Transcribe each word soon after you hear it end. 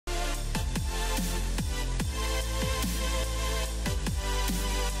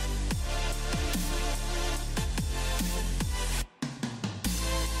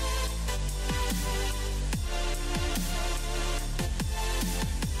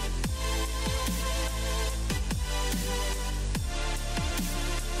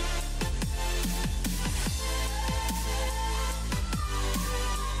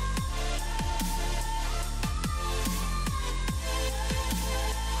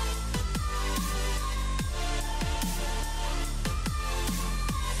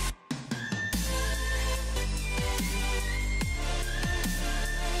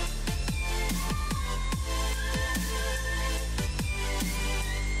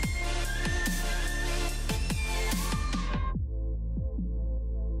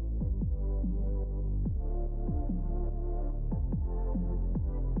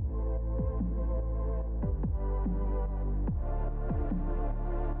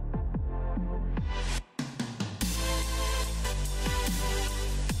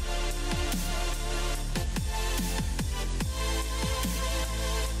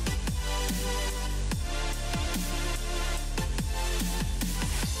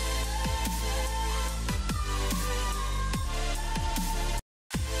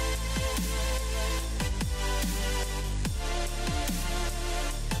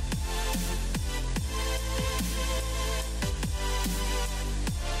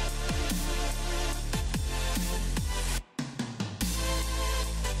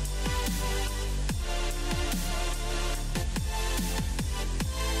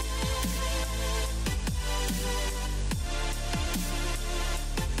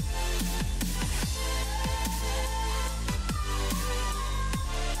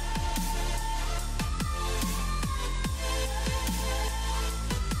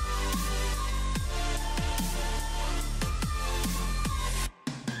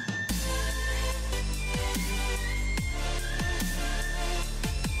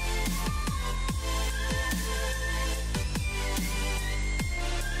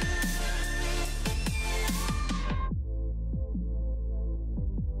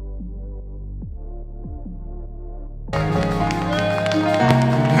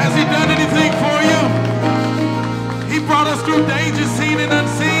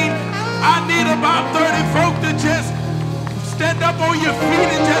on your feet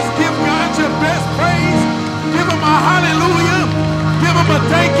and just give God your best praise. Give him a hallelujah. Give him a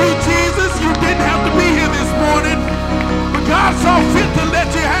thank you, Jesus. You didn't have to be here this morning, but God saw fit to let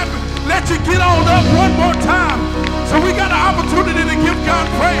you get on up one more time. So we got an opportunity to give God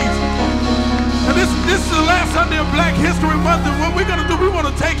praise. And this is the last Sunday of Black History Month, and what we're going to do, we want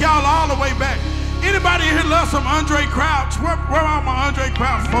to take y'all all the way back. Anybody here love some Andre Crouch? Where are my Andre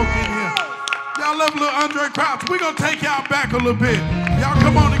Crouch folk in here? Y'all love little Andre Crouch. We're going to take y'all back a little bit. Y'all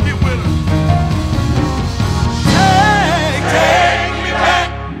come on and get with us. Take me back.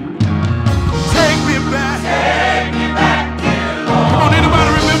 Take me back. Take me back. Come on,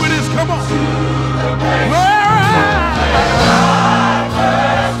 anybody remember this? Come on. Where I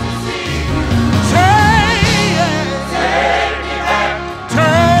first received you. Take me back. Take me back.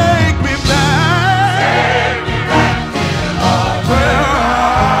 Take me back, dear Lord. Where I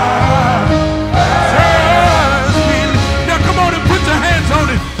first believed. Now come on and put your hands on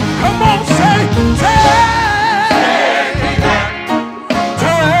it. Come on, say, take me back.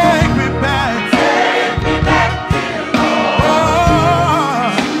 Take me back. Take me back, dear Lord.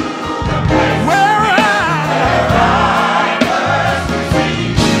 Oh, where I first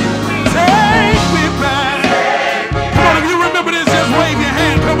received you. Take me back. Come on, if you remember this, just wave your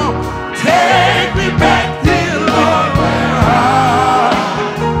hand. Come on. Take me back, dear Lord. Where I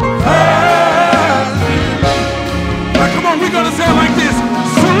first believed. Now come on, we're going to say it like this.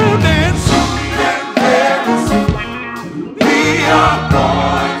 Soon and very soon we are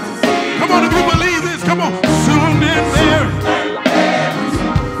going to see. Come on, if you believe this, come on. Soon and very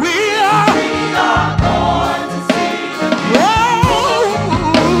we are going to see.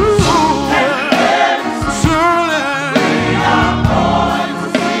 Soon and we are going to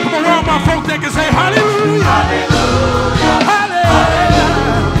see. Come on, all my folk that can say hallelujah. Hallelujah.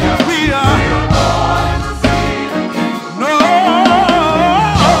 Hallelujah. We are going to see. No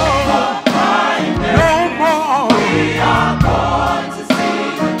more. We are going to see.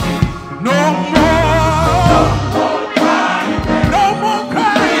 No more. No more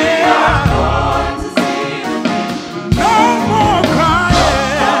crying. No more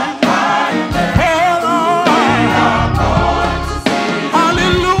crying. Hold on.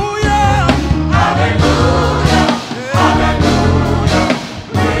 Hallelujah. Hallelujah. Hallelujah.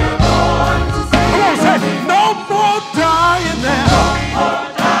 We're going to see. Come on, say no more dying now.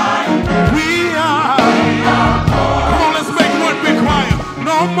 We are. Come on, let's make one big choir.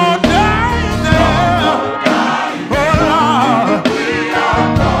 No more dying now. Oh Lord. We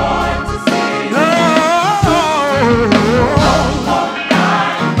are going to see.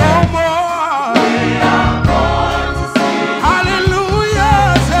 No more. We are going to see. Hallelujah.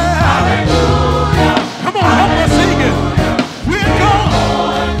 Say hallelujah. Come on, help us sing it. We're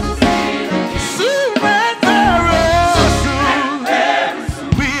going to see. Soon and very soon.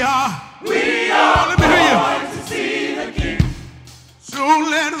 We are. Let me hear you. Going to see the King.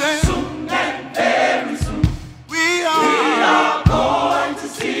 Soon and very Soon and very soon. we We are. are going to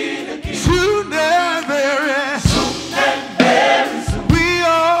see the King. Soon and very Soon and very soon. we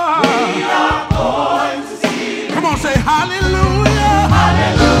are. We are going to see the Come on, say hallelujah.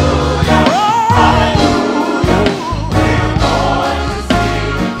 Hallelujah. Oh, Hallelujah. We're going to see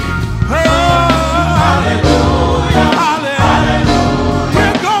the King. oh, Hallelujah. hallelujah.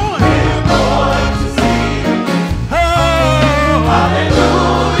 We're going. We're going to see the King. Oh,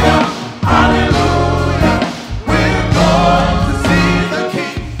 Hallelujah. Hallelujah. We're going to see the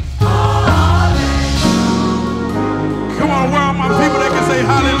King. come on, where are my people that can say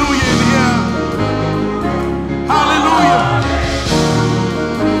hallelujah in here? Hallelujah.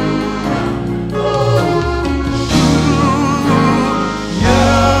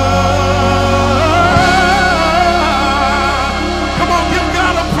 Yeah. Come on, give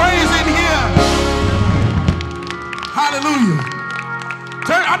God a praise in here. Hallelujah.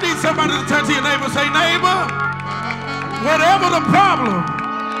 I need somebody to turn to your neighbor and say, neighbor, whatever the problem,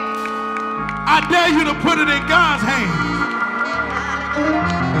 I dare you to put it in God's hands.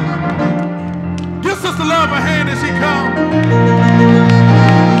 Give Sister Love a hand as she comes.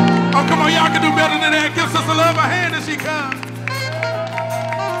 Oh, come on, y'all can do better than that. Give Sister Love a hand as she comes.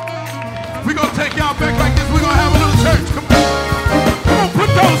 We're going to take y'all back like this. We're going to have a little church. Come on. Come on, put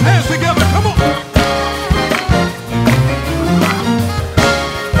those hands together. Come on.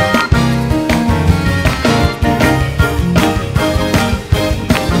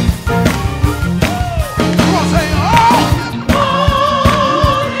 Come on, say, oh!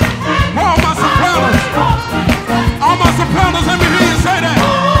 All my sopranos. All my sopranos, let me hear you say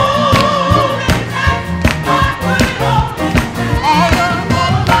that. All the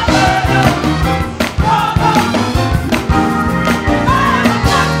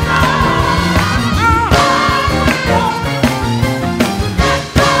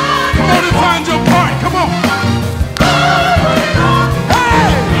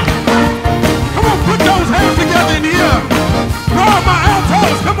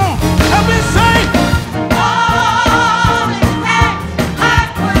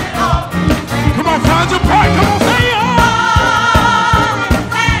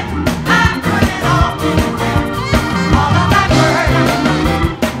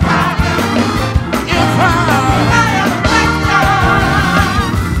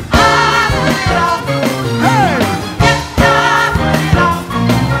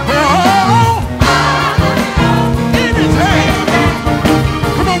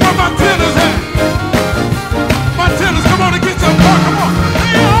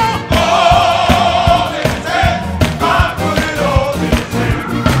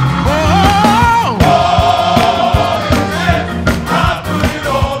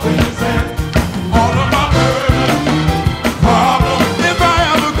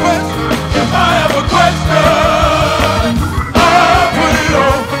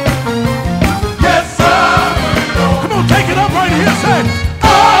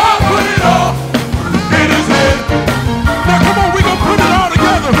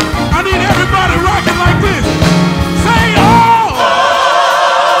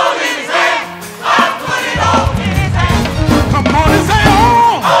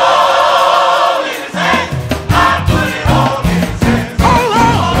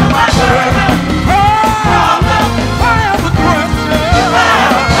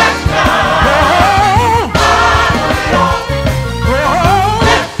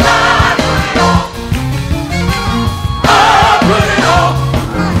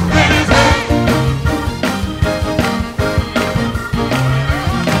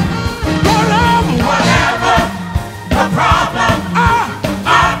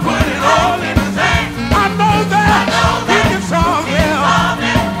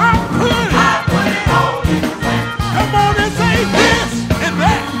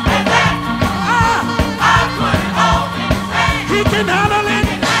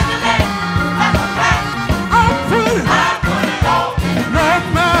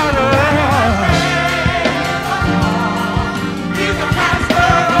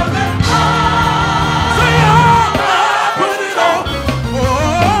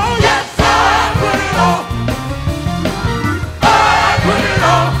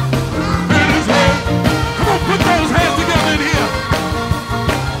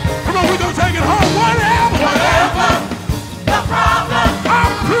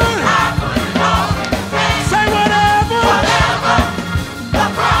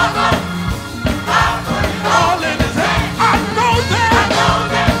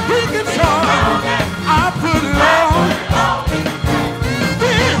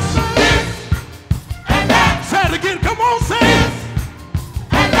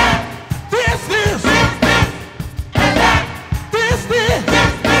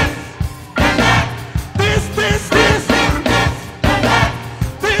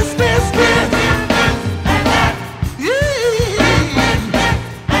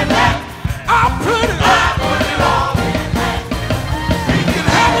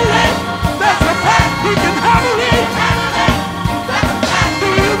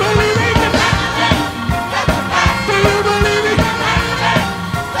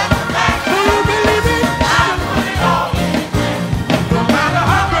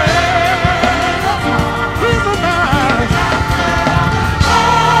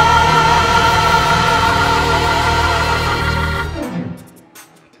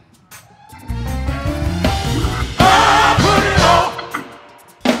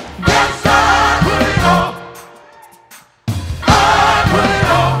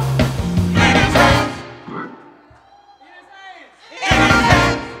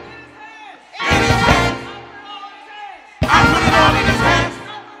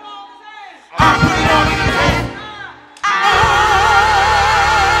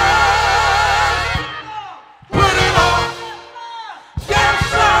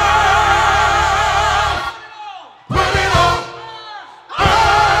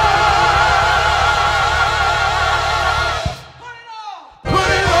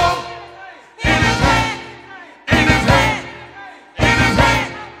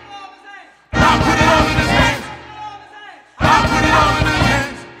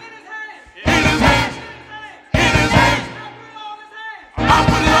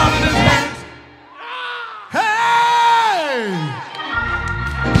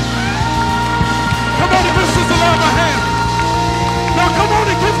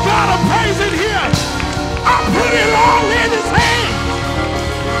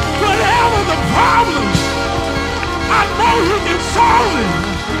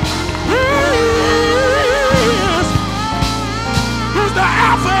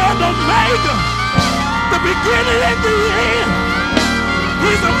beginning and the end.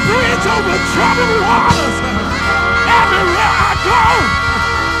 He's a bridge over troubled waters. Everywhere I go,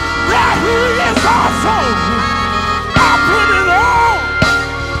 there he is also. I put it all.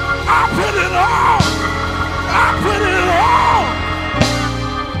 I put it all. I put it all.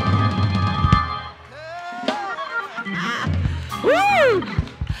 Woo!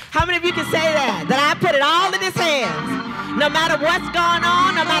 How many of you can say that? That I put it all in his hands. No matter what's going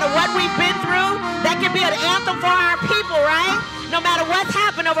on, no matter what we've been through, that can be an anthem for our people, right? No matter what's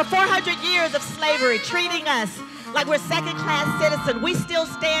happened over 400 years of slavery, treating us like we're second-class citizens, we still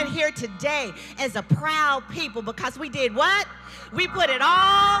stand here today as a proud people because we did what? We put it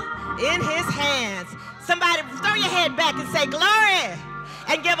all in his hands. Somebody throw your head back and say, glory,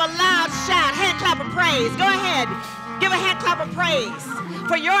 and give a loud shout, hand clap of praise. Go ahead, give a hand clap of praise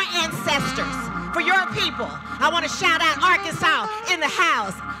for your ancestors, for your people. I want to shout out Arkansas in the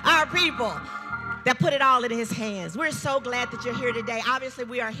house, our people that put it all in his hands. We're so glad that you're here today. Obviously,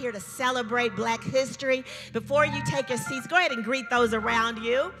 we are here to celebrate Black history. Before you take your seats, go ahead and greet those around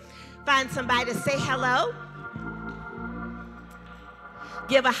you. Find somebody to say hello.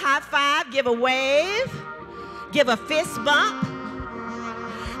 Give a high five, give a wave, give a fist bump.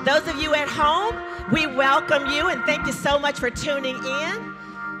 Those of you at home, we welcome you and thank you so much for tuning in.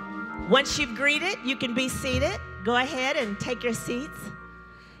 Once you've greeted, you can be seated. Go ahead and take your seats.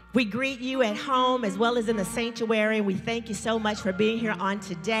 We greet you at home as well as in the sanctuary. We thank you so much for being here on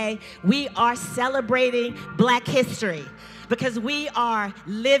today. We are celebrating Black history because we are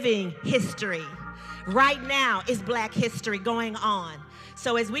living history. Right now is Black history going on.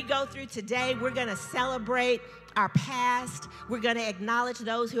 So as we go through today, we're going to celebrate our past. We're going to acknowledge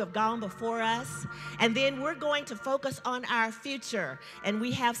those who have gone before us. And then we're going to focus on our future. And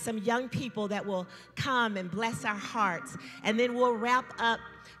we have some young people that will come and bless our hearts. And then we'll wrap up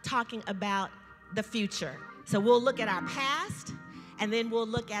talking about the future. So we'll look at our past, and then we'll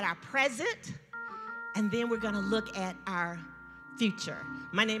look at our present, and then we're going to look at our future.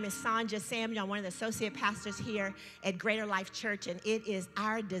 My name is Sonja Samuel. I'm one of the associate pastors here at Greater Life Church, and it is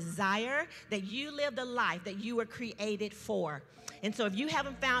our desire that you live the life that you were created for. And so if you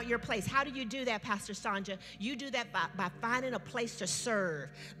haven't found your place, how do you do that, Pastor Sonja? You do that by finding a place to serve,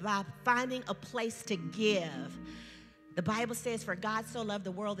 by finding a place to give. The Bible says, for God so loved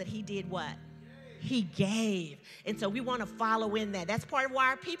the world that he did what? He gave. And so we want to follow in that. That's part of why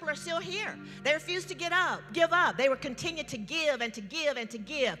our people are still here. They refuse to give up. They will continue to give and to give and to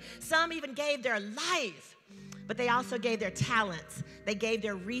give. Some even gave their life, but they also gave their talents. They gave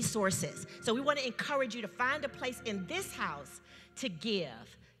their resources. So we want to encourage you to find a place in this house to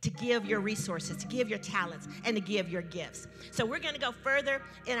give your resources, to give your talents, and to give your gifts. So we're going to go further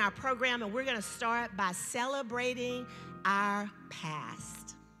in our program, and we're going to start by celebrating our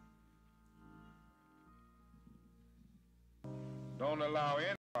past. Don't allow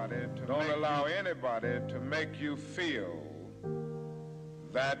anybody to make you feel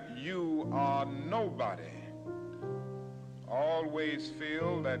that you are nobody. Always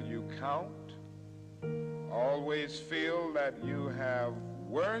feel that you count. Always feel that you have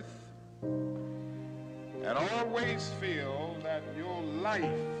worth. And always feel that your life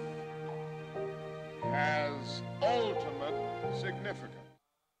has ultimate significance.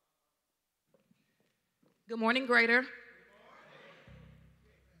 Good morning, Greater.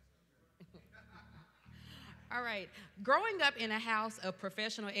 All right. Growing up in a house of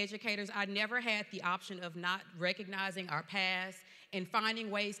professional educators, I never had the option of not recognizing our past and finding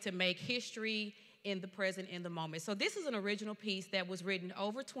ways to make history in the present, in the moment. So this is an original piece that was written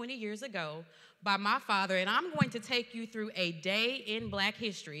over 20 years ago by my father, and I'm going to take you through a day in Black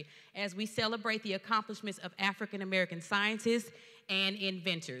history as we celebrate the accomplishments of African-American scientists and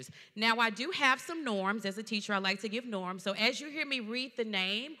inventors. Now, I do have some norms. As a teacher, I like to give norms. So as you hear me read the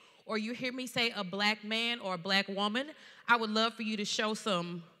name, or you hear me say a Black man or a Black woman, I would love for you to show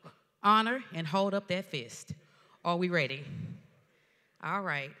some honor and hold up that fist. Are we ready? All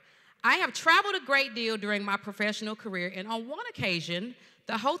right. I have traveled a great deal during my professional career, and on one occasion,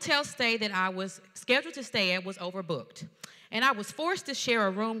 the hotel stay that I was scheduled to stay at was overbooked, and I was forced to share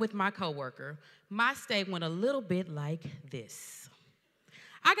a room with my coworker. My stay went a little bit like this.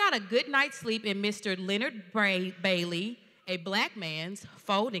 I got a good night's sleep in Mr. Leonard Bailey, a Black man's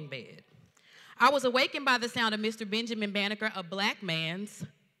folding bed. I was awakened by the sound of Mr. Benjamin Banneker, a Black man's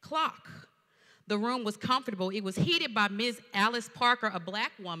clock. The room was comfortable. It was heated by Ms. Alice Parker, a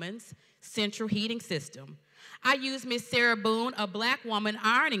Black woman's central heating system. I used Ms. Sarah Boone, a Black woman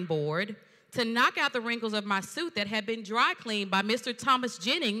ironing board, to knock out the wrinkles of my suit that had been dry cleaned by Mr. Thomas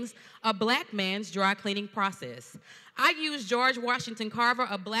Jennings, a Black man's dry cleaning process. I used George Washington Carver,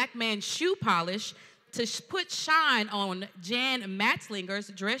 a Black man's shoe polish, put shine on Jan Matzlinger's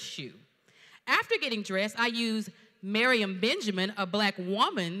dress shoe. After getting dressed, I used Miriam Benjamin, a black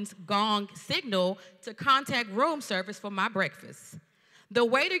woman's gong signal, to contact room service for my breakfast. The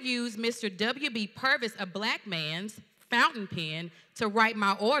waiter used Mr. W.B. Purvis, a black man's fountain pen, to write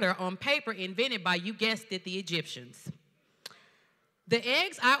my order on paper invented by, you guessed it, the Egyptians. The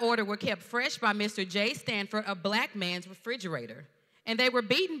eggs I ordered were kept fresh by Mr. J. Stanford, a black man's refrigerator, and they were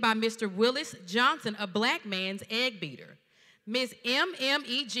beaten by Mr. Willis Johnson, a black man's egg beater. Ms.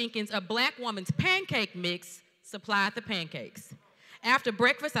 M.M.E. Jenkins, a black woman's pancake mix, supplied the pancakes. After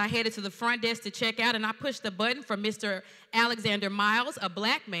breakfast, I headed to the front desk to check out, and I pushed the button for Mr. Alexander Miles, a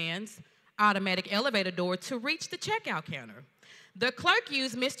black man's automatic elevator door, to reach the checkout counter. The clerk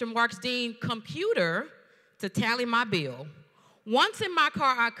used Mr. Marks Dean's computer to tally my bill. Once in my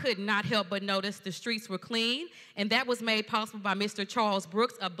car, I could not help but notice the streets were clean, and that was made possible by Mr. Charles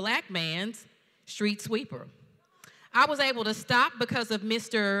Brooks, a black man's street sweeper. I was able to stop because of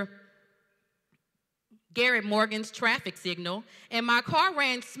Mr. Garrett Morgan's traffic signal, and my car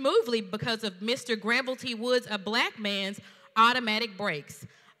ran smoothly because of Mr. Granville T. Woods, a black man's automatic brakes.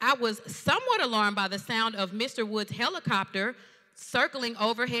 I was somewhat alarmed by the sound of Mr. Woods' helicopter circling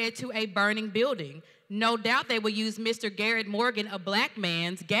overhead to a burning building. No doubt they will use Mr. Garrett Morgan, a black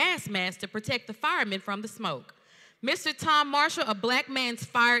man's gas mask, to protect the firemen from the smoke. Mr. Tom Marshall, a black man's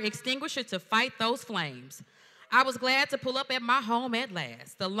fire extinguisher, to fight those flames. I was glad to pull up at my home at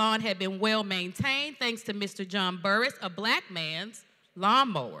last. The lawn had been well maintained thanks to Mr. John Burris, a black man's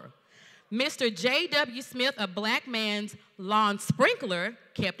lawnmower. Mr. J.W. Smith, a black man's lawn sprinkler,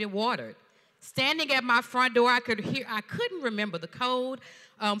 kept it watered. Standing at my front door, I couldn't remember the code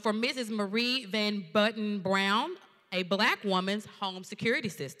for Mrs. Marie Van Button Brown, a black woman's home security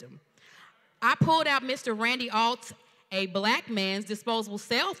system. I pulled out Mr. Randy Alt's, a black man's disposable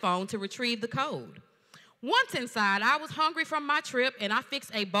cell phone, to retrieve the code. Once inside, I was hungry from my trip, and I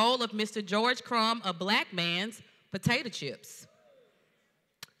fixed a bowl of Mr. George Crumb, a black man's potato chips.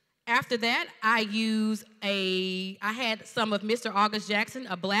 After that, I had some of Mr. August Jackson,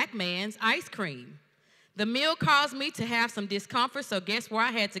 a black man's ice cream. The meal caused me to have some discomfort, so guess where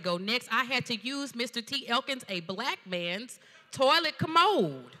I had to go next? I had to use Mr. T. Elkins, a black man's toilet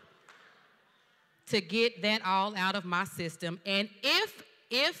commode, to get that all out of my system. And if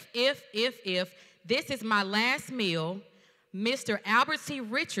this is my last meal, Mr. Albert C.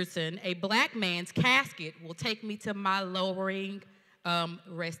 Richardson, a black man's casket, will take me to my lowering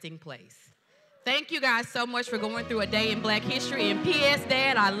resting place. Thank you guys so much for going through a day in Black history. And P.S.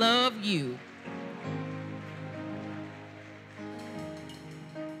 Dad, I love you.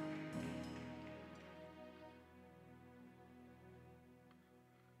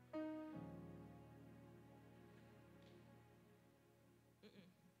 It's a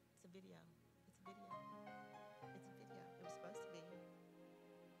video. It's a video. It's a video. It was supposed to be. There it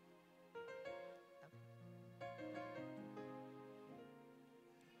is.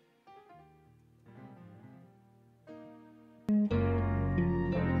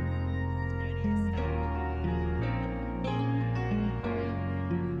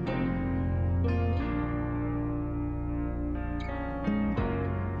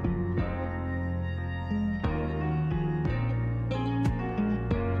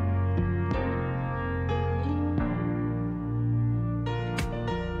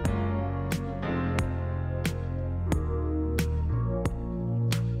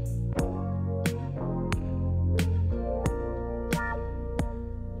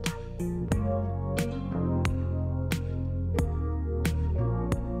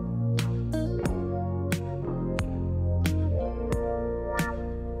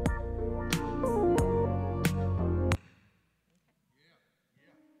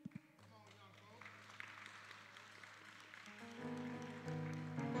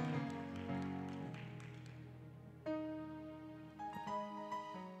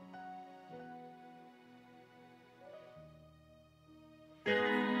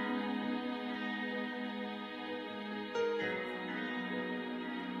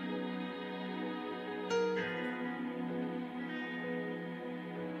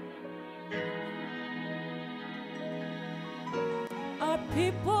 Our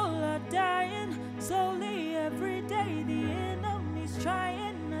people are dying slowly every day. The enemy's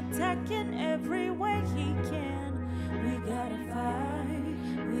trying, attacking every way he can. We gotta fight,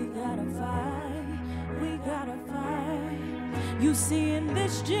 we gotta fight, we gotta fight. You see, in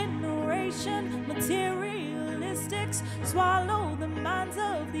this generation, materialistics swallow the minds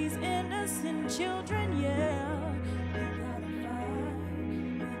of these innocent children, yeah. We gotta fight, we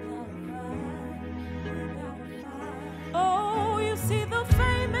gotta fight, we gotta fight. Oh, you see the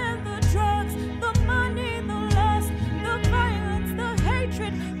fame and the drugs, the money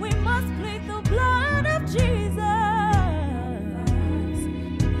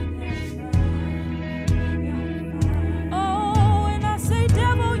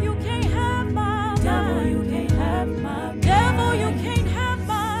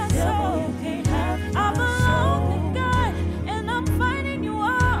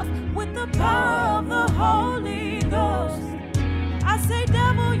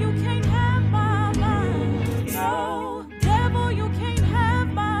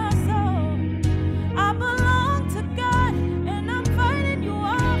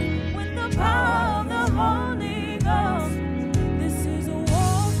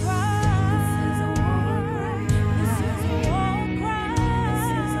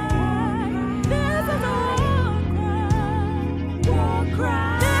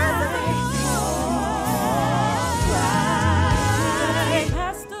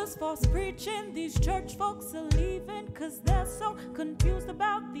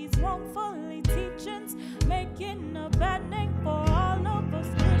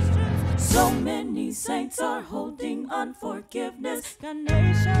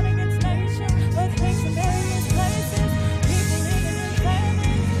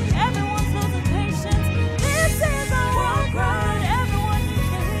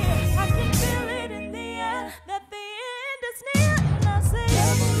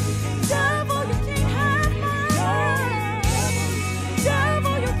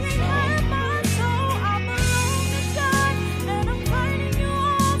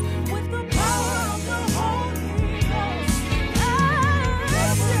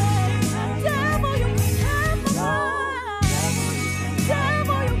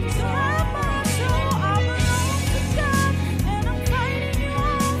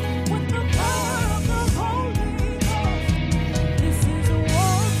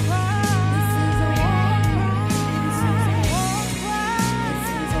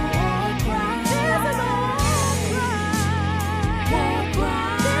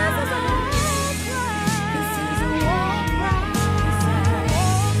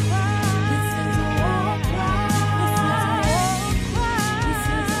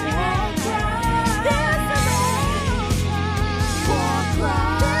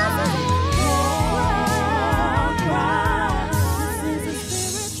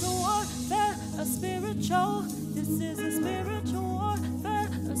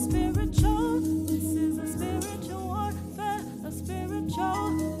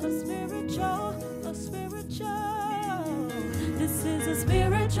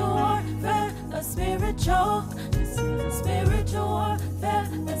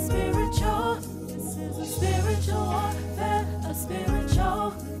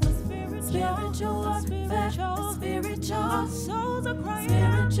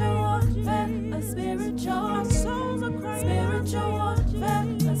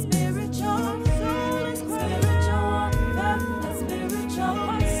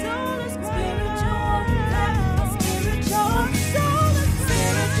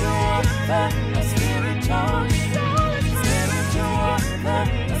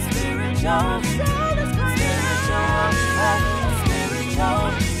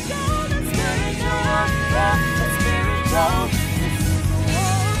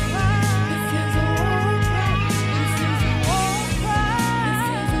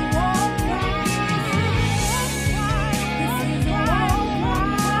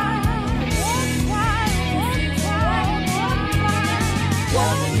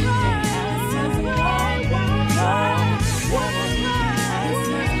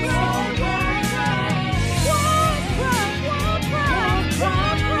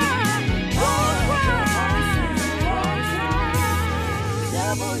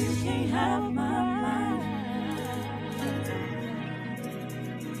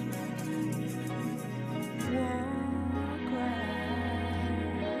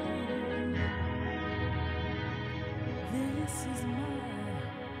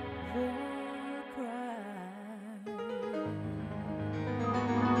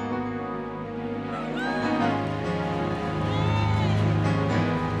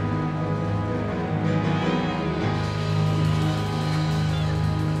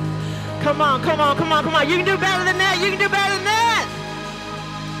Come on, come on, come on, come on. You can do better than that. You can do better than that.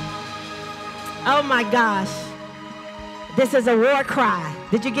 Oh my gosh. This is a war cry.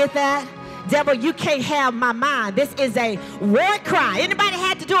 Did you get that? Devil, you can't have my mind. This is a war cry. Anybody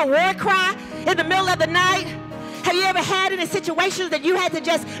had to do a war cry in the middle of the night? Have you ever had any situations that you had to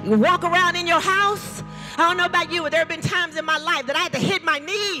just walk around in your house? I don't know about you, but there have been times in my life that I had to hit my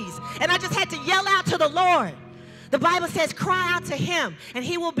knees and I just had to yell out to the Lord. The Bible says, cry out to him and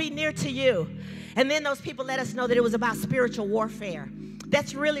he will be near to you. And then those people let us know that it was about spiritual warfare.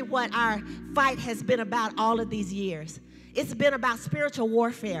 That's really what our fight has been about all of these years. It's been about spiritual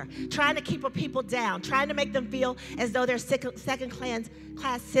warfare, trying to keep a people down, trying to make them feel as though they're second-class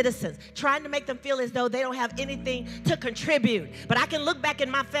citizens, trying to make them feel as though they don't have anything to contribute. But I can look back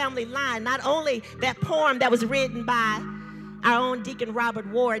in my family line, not only that poem that was written by our own Deacon Robert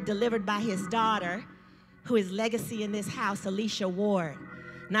Ward, delivered by his daughter, who is legacy in this house, Alicia Ward.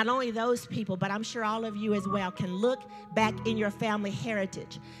 Not only those people, but I'm sure all of you as well can look back in your family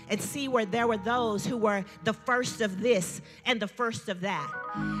heritage and see where there were those who were the first of this and the first of that.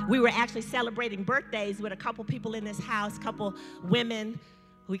 We were actually celebrating birthdays with a couple people in this house, couple women,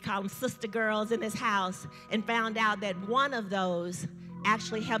 we call them sister girls in this house, and found out that one of those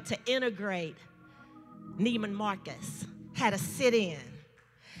actually helped to integrate Neiman Marcus, had a sit-in.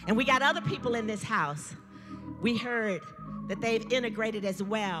 And we got other people in this house. We heard that they've integrated as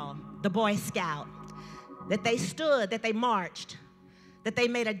well, the Boy Scout. that they stood, that they marched, that they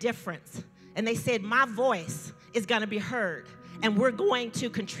made a difference. And they said, my voice is going to be heard, and we're going to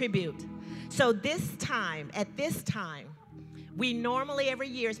contribute. So at this time, we normally every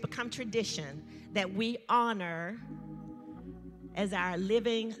year it's become tradition that we honor as our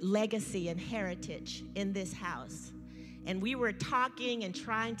living legacy and heritage in this house. And we were talking and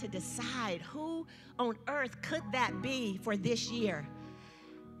trying to decide who on earth could that be for this year.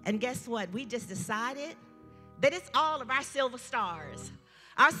 And guess what? We just decided that it's all of our silver stars.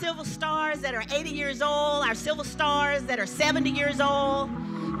 Our silver stars that are 80 years old, our silver stars that are 70 years old.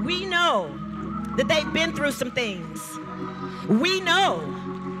 We know that they've been through some things. We know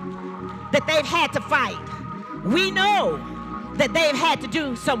that they've had to fight. We know that they've had to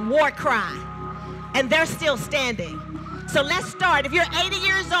do some war cry, and they're still standing. So let's start. If you're 80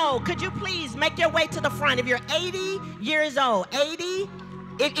 years old, could you please make your way to the front? If you're 80 years old, 80,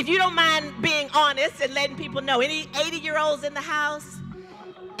 if you don't mind being honest and letting people know, any 80-year-olds in the house?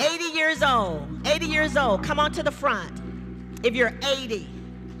 80 years old, come on to the front. If you're 80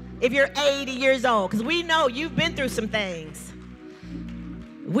 years old, because we know you've been through some things.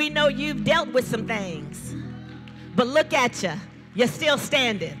 We know you've dealt with some things. But look at you, you're still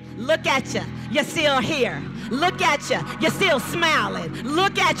standing. Look at you, you're still here. Look at you, you're still smiling.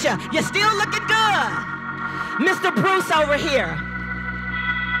 Look at you, you're still looking good. Mr. Bruce over here.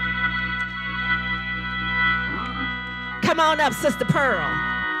 Come on up, Sister Pearl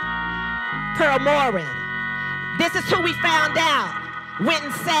Morin. This is who we found out. Went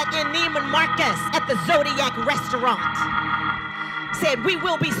and sat in Neiman Marcus at the Zodiac restaurant. Said, we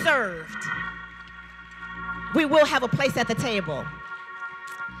will be served. We will have a place at the table.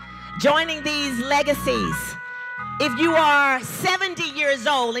 Joining these legacies, if you are 70 years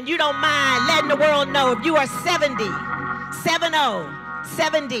old and you don't mind letting the world know, if you are 70,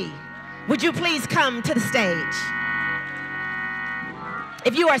 70, would you please come to the stage?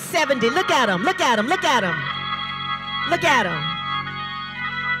 If you are 70, look at them, look at them, look at them. Look at them.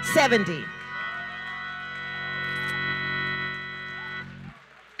 70.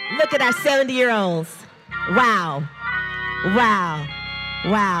 Look at our 70-year-olds. Wow. Wow.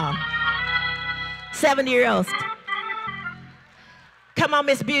 Wow. 70-year-olds. Come on,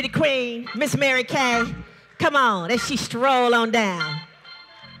 Miss Beauty Queen, Miss Mary Kay. Come on, as she stroll on down.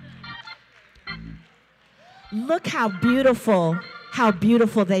 Look how beautiful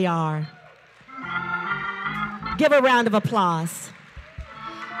they are. Give a round of applause.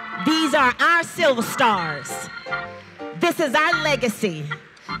 These are our silver stars. This is our legacy.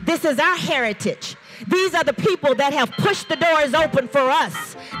 This is our heritage. These are the people that have pushed the doors open for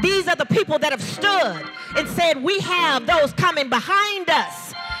us. These are the people that have stood and said, we have those coming behind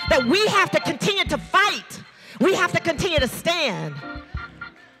us, that we have to continue to fight. We have to continue to stand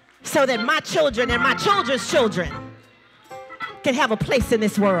so that my children and my children's children can have a place in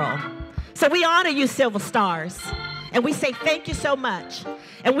this world. So we honor you, silver stars, and we say thank you so much.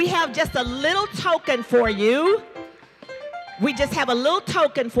 And we have just a little token for you. We just have a little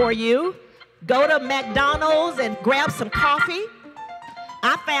token for you. Go to McDonald's and grab some coffee.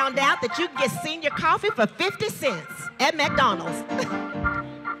 I found out that you can get senior coffee for 50 cents at McDonald's.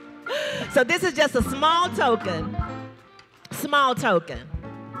 So this is just a small token. Small token.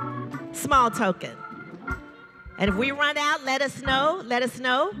 Small token. And if we run out, let us know. Let us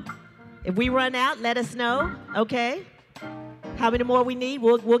know. If we run out, let us know. Okay? How many more we need?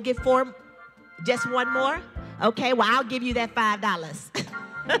 We'll get 4. Just one more? Okay, well, I'll give you that $5.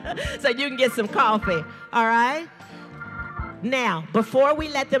 So you can get some coffee, all right? Now, before we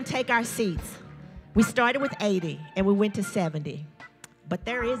let them take our seats, we started with 80 and we went to 70. But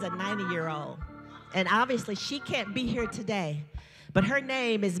there is a 90-year-old, and obviously she can't be here today, but her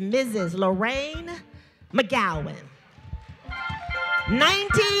name is Mrs. Lorraine McGowan.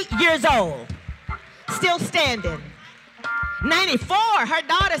 90 years old, still standing. 94, her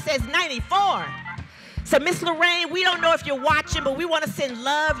daughter says 94. So, Miss Lorraine, we don't know if you're watching, but we want to send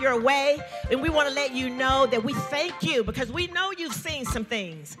love your way, and we want to let you know that we thank you because we know you've seen some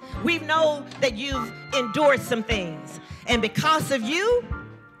things. We know that you've endured some things. And because of you,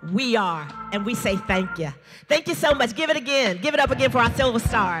 we are. And we say thank you. Thank you so much. Give it again. Give it up again for our silver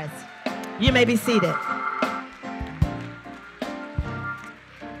stars. You may be seated.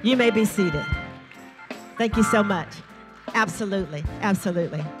 You may be seated. Thank you so much. Absolutely.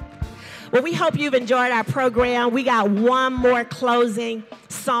 Absolutely. Well, we hope you've enjoyed our program. We got one more closing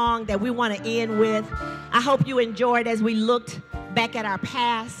song that we want to end with. I hope you enjoyed as we looked back at our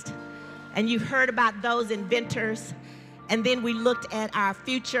past and you heard about those inventors, and then we looked at our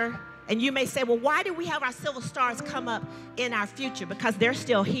future. And you may say, well, why do we have our silver stars come up in our future? Because they're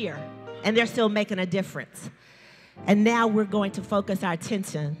still here. and they're still making a difference. And now we're going to focus our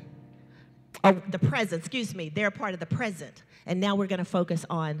attention, or the present, excuse me, they're part of the present. And now we're going to focus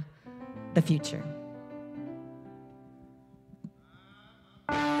on the future.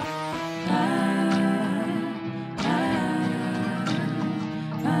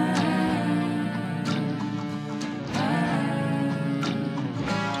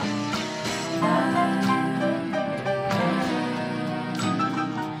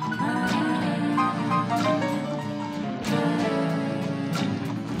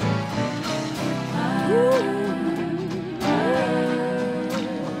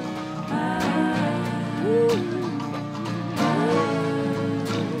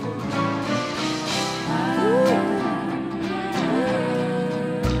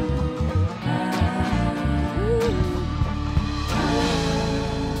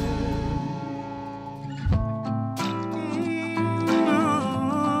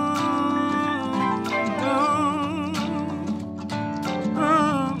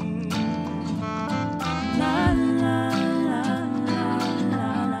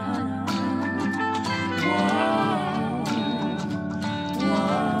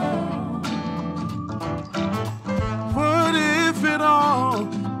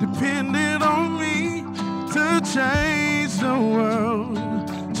 Change the world,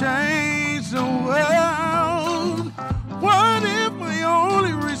 change the world. What if my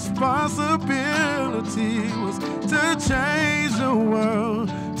only responsibility was to change the world,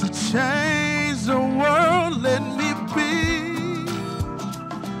 to change the world? Let me be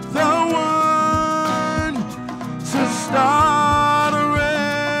the one to start a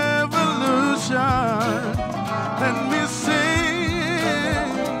revolution. Let me sing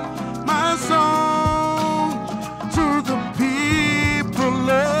my song to the people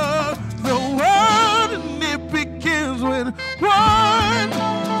of the world, and it begins with one, the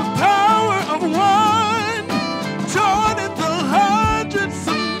power of one, joining the hundreds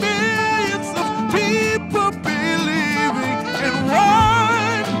of millions of people believing in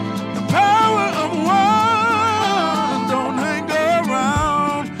one, the power of one. Don't hang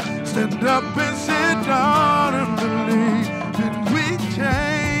around, stand up and sit down and believe that we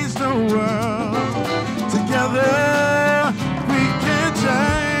change the world together. We can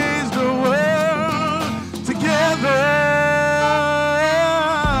change the world together.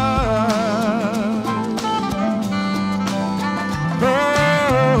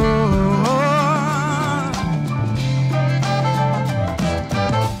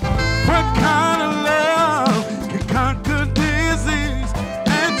 What kind of love can conquer disease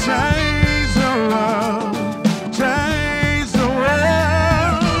and change the world? Change the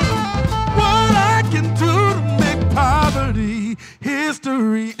world. What I can do to make poverty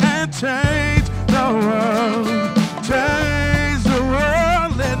history and change the world. Change the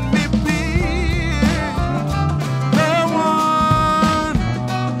world. Let me be the one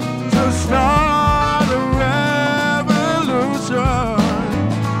to start a revolution.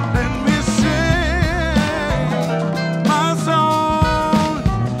 Let me sing my song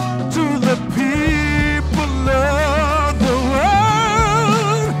to the people of the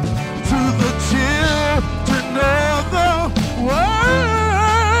world, to the children of the world.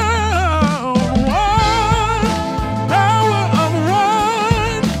 One, power of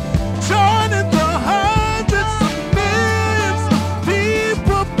one, joining the hundreds of millions of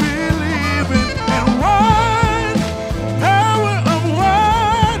people believing in one, power of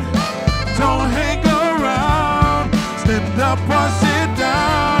one. Don't hang around, stand up or sit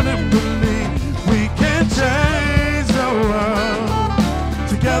down and believe we can change the world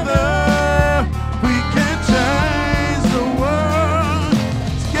together. We can change the world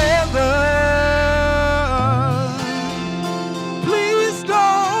together. Please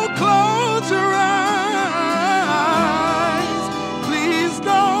don't close your eyes. Please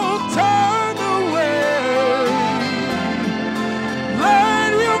don't turn away.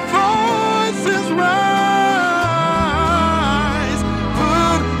 Let your voices rise.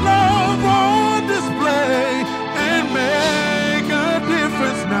 Put love on display and make a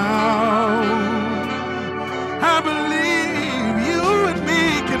difference now.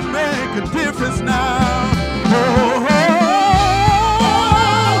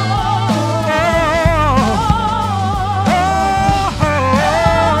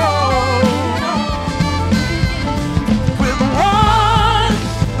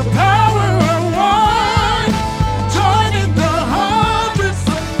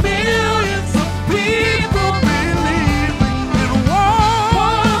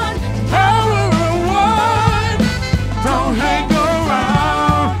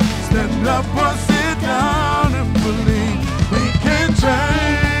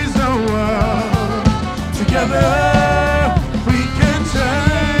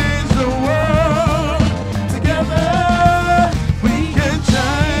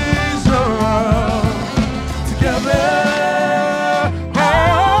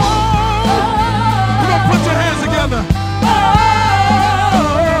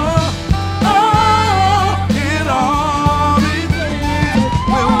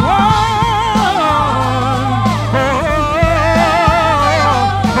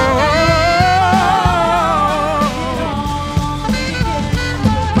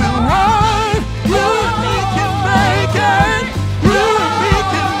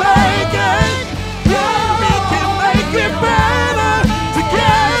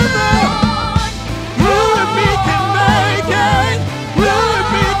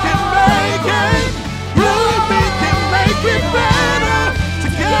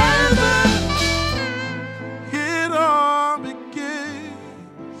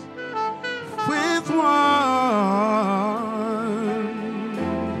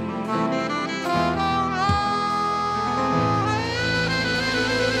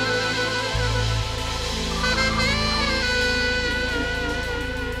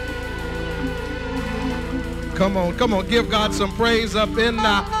 Come on, come on, give God some praise up in the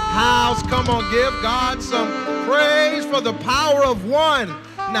house. Come on, give God some praise for the power of one.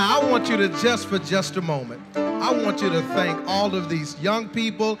 Now, I want you to for just a moment, I want you to thank all of these young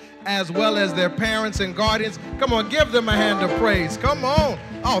people as well as their parents and guardians. Come on, give them a hand of praise. Come on.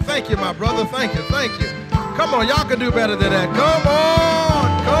 Oh, thank you, my brother. Thank you, thank you. Come on, y'all can do better than that. Come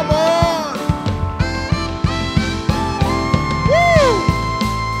on, come on. Woo!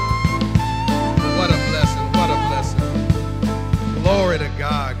 What a blessing, what a blessing. Glory to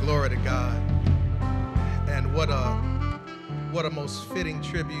God, glory to God. And what a most fitting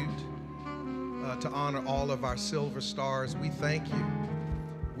tribute to honor all of our silver stars. We thank you.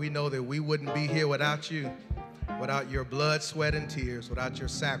 We know that we wouldn't be here without you, without your blood, sweat, and tears, without your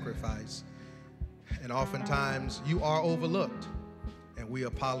sacrifice. And oftentimes you are overlooked, and we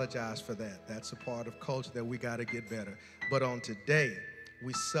apologize for that. That's a part of culture that we got to get better. But on today,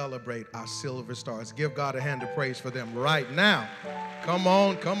 we celebrate our silver stars. Give God a hand of praise for them right now. Come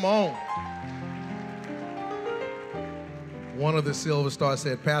on, come on. One of the silver stars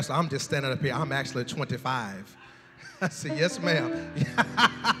said, Pastor, I'm just standing up here. I'm actually 25. I said, yes, ma'am.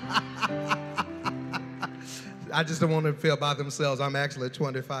 I just don't want them to feel by themselves. I'm actually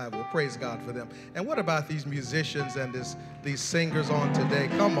 25. Well, praise God for them. And what about these musicians and these singers on today?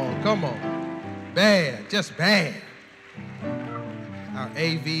 Come on, come on. Bad, just bad. Our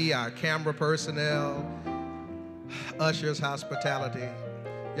AV, our camera personnel, ushers, hospitality.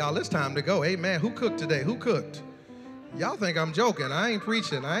 Y'all, it's time to go. Amen. Who cooked today? Who cooked? Y'all think I'm joking. I ain't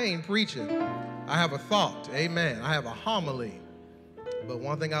preaching. I ain't preaching. I have a thought. Amen. I have a homily. But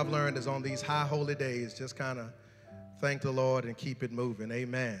one thing I've learned is on these high holy days, just kind of thank the Lord and keep it moving.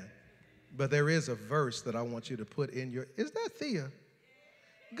 Amen. But there is a verse that I want you to put in your, is that Thea?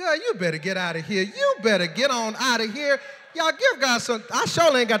 Girl, you better get out of here. You better get on out of here. Y'all give God some, I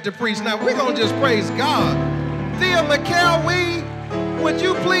sure ain't got to preach now. We're going to just praise God. Thea McKelwee, would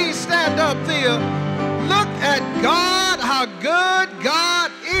you please stand up, Thea? Look at God, how good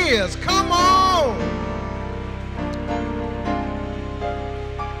God is. Come on.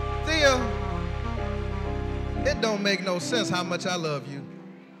 Thea, it don't make no sense how much I love you.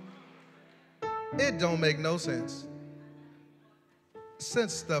 It don't make no sense.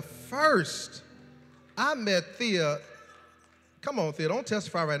 Since the first I met Thea, come on, Thea, don't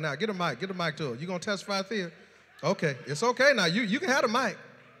testify right now. Get a mic to her. You gonna testify, Thea? Okay, it's okay now. You can have a mic.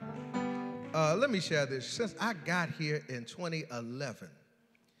 Let me share this. Since I got here in 2011,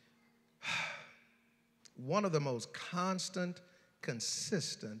 one of the most constant,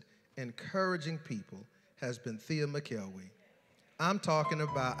 consistent, encouraging people has been Thea McKelwee. I'm talking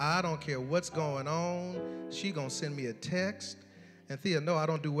about, I don't care what's going on. She gonna send me a text. And Thea, no, I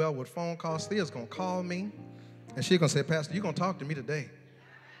don't do well with phone calls. Thea's gonna call me, and she's gonna say, Pastor, you gonna talk to me today?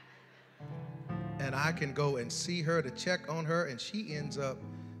 And I can go and see her to check on her, and she ends up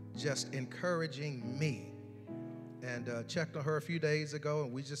just encouraging me. And checked on her a few days ago,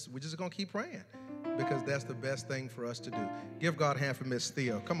 and we're just gonna keep praying, because that's the best thing for us to do. Give God a hand for Miss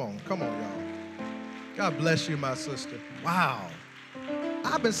Thea. Come on, y'all. God bless you, my sister. Wow.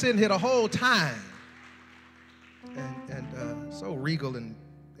 I've been sitting here the whole time. And so regal and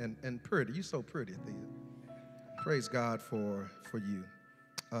pretty. You're so pretty, Thea. Praise God for you.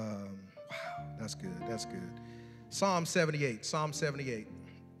 Wow, that's good, that's good. Psalm 78.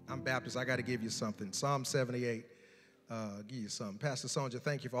 I'm Baptist, I got to give you something. Psalm 78, give you something. Pastor Sonja,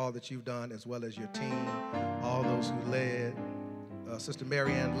 thank you for all that you've done, as well as your team, all those who led. Sister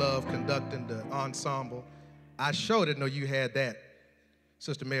Marianne Love conducting the ensemble. I sure didn't know you had that.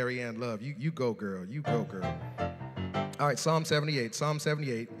 Sister Marianne Love, you go, girl, you go, girl. All right, Psalm 78,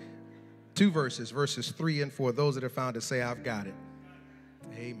 2 verses 3 and 4. Those that have found it, say, I've got it.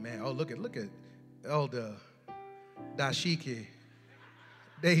 Amen. Oh, look at Elder Dashiki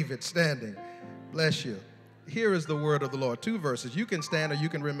David standing. Bless you. Here is the word of the Lord. 2 verses. You can stand or you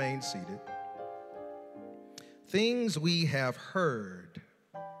can remain seated. Things we have heard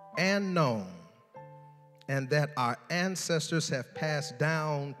and known, and that our ancestors have passed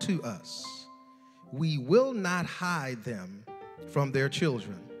down to us, we will not hide them from their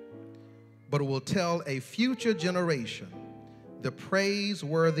children, but will tell a future generation the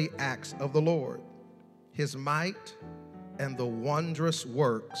praiseworthy acts of the Lord, his might, and the wondrous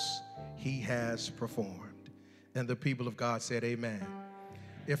works he has performed. And the people of God said, amen.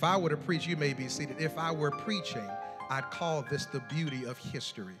 If I were to preach, you may be seated. If I were preaching, I'd call this the beauty of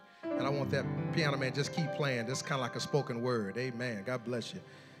history. And I want that piano man just keep playing. This is kind of like a spoken word. Amen. God bless you.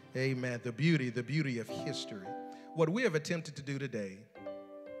 Amen. The beauty of history. What we have attempted to do today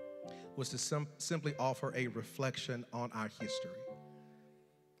was to simply offer a reflection on our history.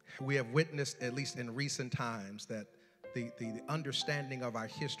 We have witnessed, at least in recent times, that the understanding of our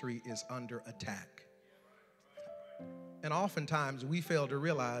history is under attack. And oftentimes we fail to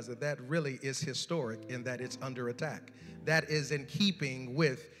realize that that really is historic in that it's under attack. That is in keeping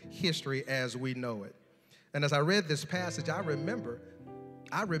with history as we know it. And as I read this passage, I remember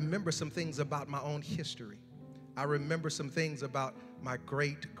some things about my own history. I remember some things about my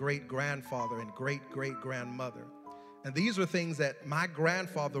great-great-grandfather and great-great-grandmother. And these were things that my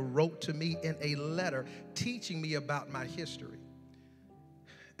grandfather wrote to me in a letter teaching me about my history.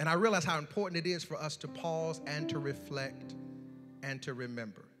 And I realized how important it is for us to pause and to reflect and to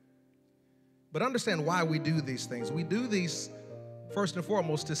remember. But understand why we do these things. We do these first and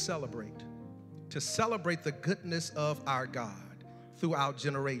foremost to celebrate the goodness of our God throughout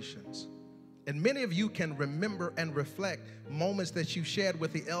generations. And many of you can remember and reflect moments that you shared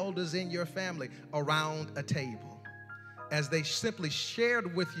with the elders in your family around a table, as they simply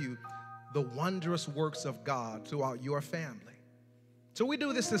shared with you the wondrous works of God throughout your family. So we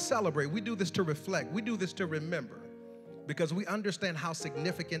do this to celebrate, we do this to reflect, we do this to remember, because we understand how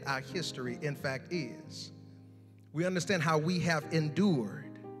significant our history in fact is. We understand how we have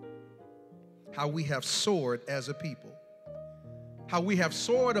endured, how we have soared as a people, how we have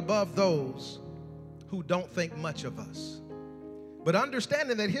soared above those who don't think much of us. But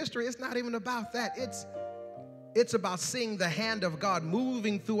understanding that history is not even about that. It's about seeing the hand of God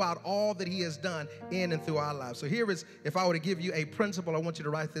moving throughout all that he has done in and through our lives. So here is, if I were to give you a principle, I want you to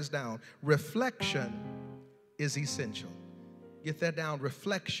write this down. Reflection is essential. Get that down.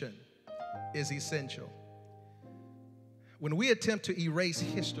 Reflection is essential. When we attempt to erase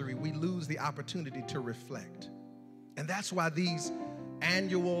history, we lose the opportunity to reflect. And that's why these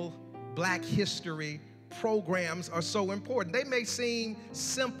annual Black History programs are so important. They may seem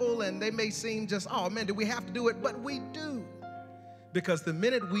simple and they may seem just, oh man, do we have to do it? But we do. Because the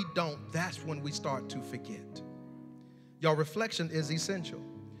minute we don't, that's when we start to forget. Y'all, reflection is essential.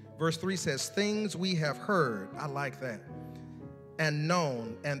 Verse 3 says, things we have heard, I like that, and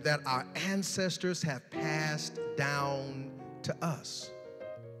known, and that our ancestors have passed down to us.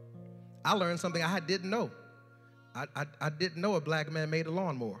 I learned something I didn't know. I didn't know a black man made a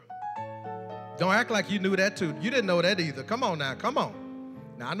lawnmower. Don't act like you knew that too. You didn't know that either. Come on now, come on.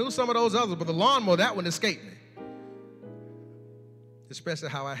 Now, I knew some of those others, but the lawnmower, that one escaped me. Especially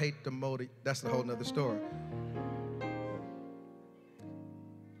how I hate the motor. That's a whole nother story.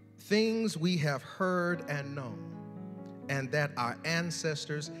 Things we have heard and known, and that our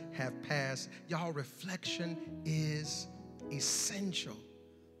ancestors have passed. Y'all, reflection is essential.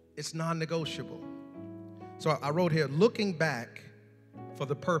 It's non-negotiable. So I wrote here, looking back for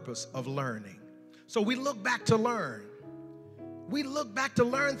the purpose of learning. So we look back to learn. We look back to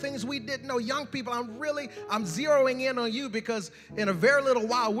learn things we didn't know. Young people, I'm zeroing in on you, because in a very little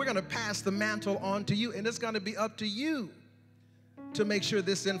while, we're going to pass the mantle on to you, and it's going to be up to you to make sure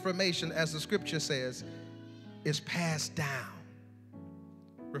this information, as the scripture says, is passed down.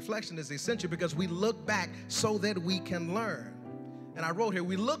 Reflection is essential because we look back so that we can learn. And I wrote here,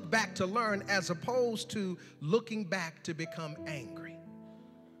 we look back to learn as opposed to looking back to become angry.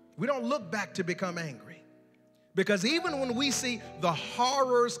 We don't look back to become angry, because even when we see the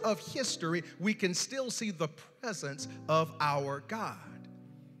horrors of history, we can still see the presence of our God.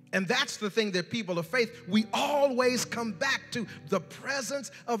 And that's the thing that people of faith, we always come back to the presence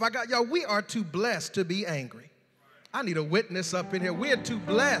of our God. Y'all, we are too blessed to be angry. I need a witness up in here. We're too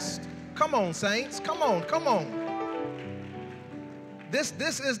blessed. Come on, saints. Come on, come on.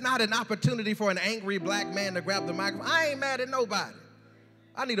 This is not an opportunity for an angry black man to grab the microphone. I ain't mad at nobody.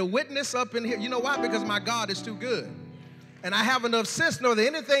 I need a witness up in here. You know why? Because my God is too good. And I have enough sense to know that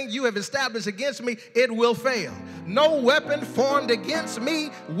anything you have established against me, it will fail. No weapon formed against me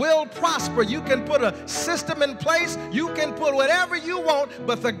will prosper. You can put a system in place. You can put whatever you want,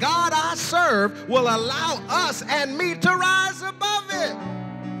 but the God I serve will allow us and me to rise above it.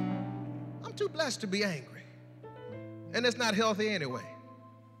 I'm too blessed to be angry. And it's not healthy anyway.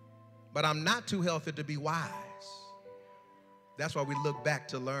 But I'm not too healthy to be wise. That's why we look back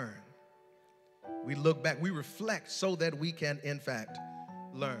to learn. We look back, we reflect so that we can, in fact,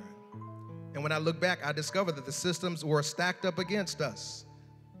 learn. And when I look back, I discovered that the systems were stacked up against us.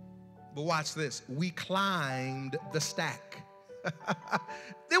 But watch this. We climbed the stack.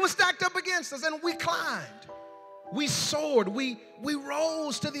 They were stacked up against us, and we climbed. We soared. We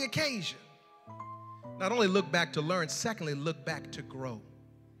rose to the occasion. Not only look back to learn, secondly, look back to grow.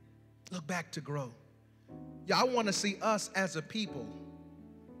 Look back to grow. Yeah, I want to see us as a people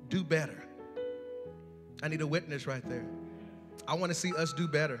do better. I need a witness right there. I want to see us do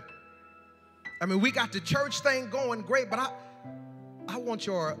better. I mean, we got the church thing going great, but I want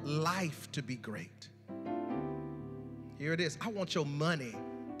your life to be great. Here it is. I want your money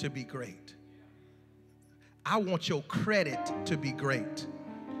to be great. I want your credit to be great.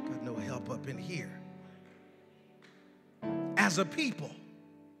 Got no help up in here. As a people.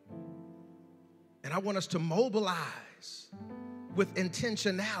 And I want us to mobilize with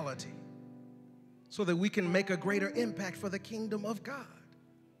intentionality so that we can make a greater impact for the kingdom of God.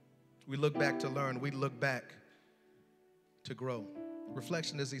 We look back to learn. We look back to grow.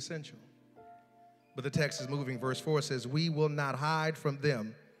 Reflection is essential. But the text is moving. Verse 4 says, we will not hide from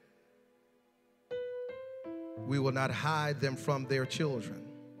them. We will not hide them from their children,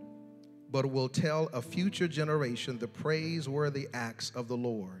 but will tell a future generation the praiseworthy acts of the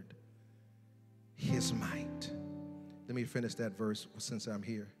Lord, his might. Let me finish that verse since I'm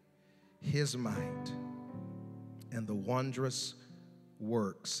here. His might and the wondrous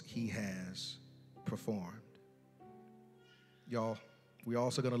works he has performed. Y'all, we're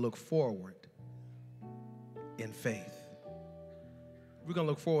also going to look forward in faith. We're going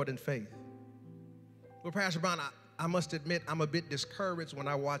to look forward in faith. Well, Pastor Brown, I must admit I'm a bit discouraged when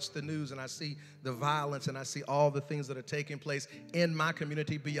I watch the news and I see the violence and I see all the things that are taking place in my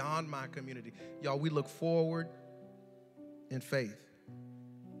community, beyond my community. Y'all, we look forward in faith.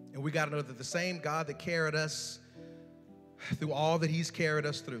 And we got to know that the same God that carried us through all that he's carried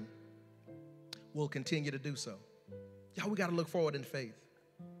us through will continue to do so. Y'all, we got to look forward in faith.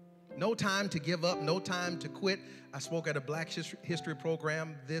 No time to give up, no time to quit. I spoke at a Black History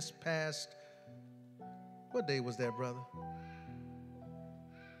program this past, what day was that, brother?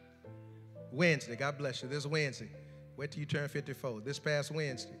 Wednesday. God bless you. This Wednesday. Wait till you turn 54. This past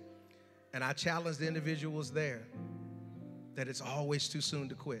Wednesday. And I challenged the individuals there that it's always too soon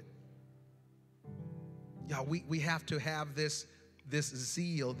to quit. Y'all, we have to have this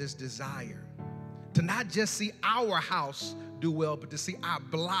zeal, this desire to not just see our house do well, but to see our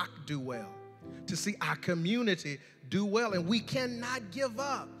block do well, to see our community do well. And we cannot give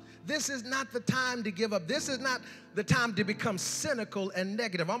up. This is not the time to give up. This is not the time to become cynical and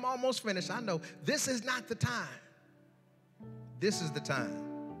negative. I'm almost finished. I know this is not the time. This is the time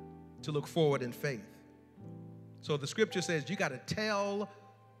to look forward in faith. So the scripture says you got to tell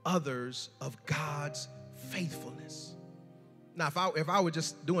others of God's faithfulness. Now, if I were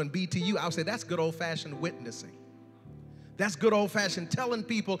just doing BTU, I would say that's good old-fashioned witnessing. That's good old-fashioned telling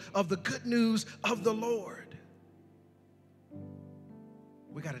people of the good news of the Lord.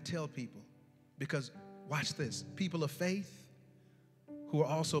 We got to tell people because, watch this, people of faith who are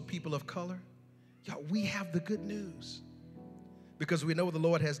also people of color, y'all, we have the good news because we know what the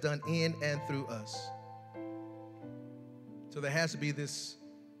Lord has done in and through us. So there has to be this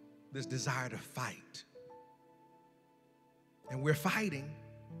desire to fight. And we're fighting,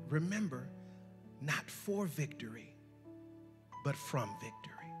 remember, not for victory, but from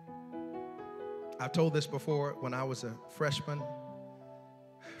victory. I've told this before when I was a freshman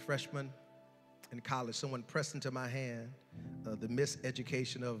in college. Someone pressed into my hand The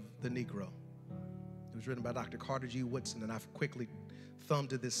Miseducation of the Negro. It was written by Dr. Carter G. Woodson, and I quickly thumbed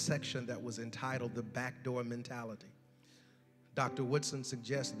to this section that was entitled The Backdoor Mentality. Dr. Woodson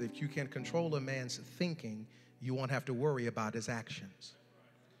suggested that if you can control a man's thinking, you won't have to worry about his actions.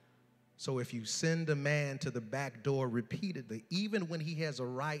 So if you send a man to the back door repeatedly, even when he has a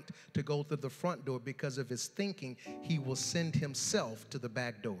right to go through the front door because of his thinking, he will send himself to the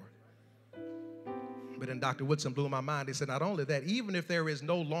back door. But then Dr. Woodson blew my mind. He said, not only that, even if there is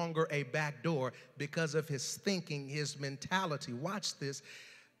no longer a back door because of his thinking, his mentality, watch this,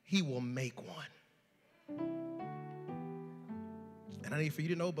 he will make one. And I need for you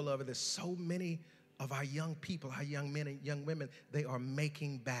to know, beloved, there's so many of our young people, our young men and young women, they are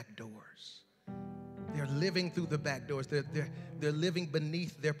making back doors. They're living through the back doors. They're living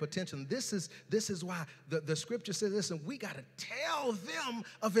beneath their potential. And this is why the scripture says, listen, we got to tell them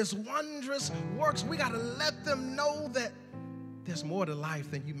of his wondrous works. We got to let them know that there's more to life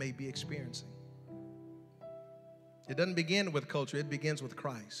than you may be experiencing. It doesn't begin with culture. It begins with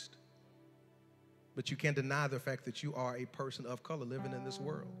Christ. But you can't deny the fact that you are a person of color living in this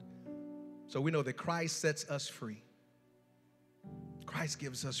world. So we know that Christ sets us free. Christ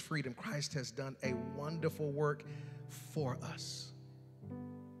gives us freedom. Christ has done a wonderful work for us.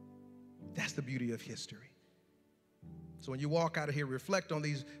 That's the beauty of history. So when you walk out of here, reflect on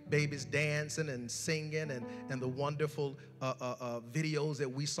these babies dancing and singing and the wonderful videos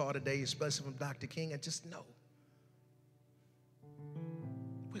that we saw today, especially from Dr. King, and just know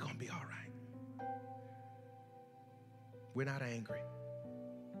we're going to be all right. We're not angry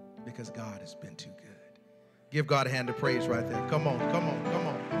because God has been too good. Give God a hand of praise right there. Come on, come on, come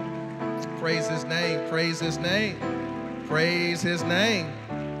on. Praise his name, praise his name. Praise his name.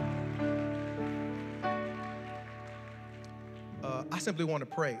 I simply want to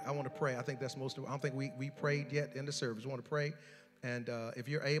pray. I want to pray. I think that's most of it. I don't think we prayed yet in the service. We want to pray. And if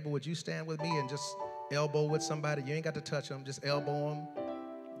you're able, would you stand with me and just elbow with somebody? You ain't got to touch them. Just elbow them.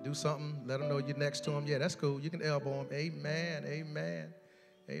 Do something. Let them know you're next to them. Yeah, that's cool. You can elbow them. Amen. Amen.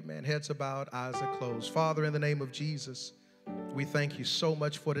 Amen. Heads are bowed, eyes are closed. Father, in the name of Jesus, we thank you so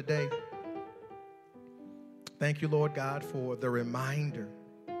much for today. Thank you, Lord God, for the reminder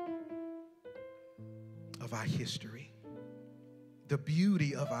of our history, the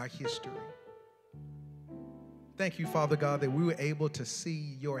beauty of our history. Thank you, Father God, that we were able to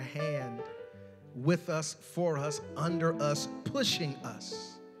see your hand with us, for us, under us, pushing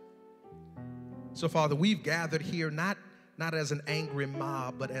us. So, Father, we've gathered here not as an angry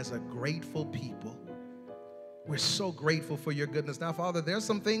mob, but as a grateful people. We're so grateful for your goodness. Now, Father, there's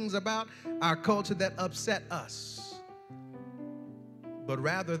some things about our culture that upset us. But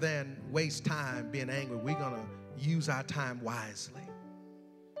rather than waste time being angry, we're going to use our time wisely.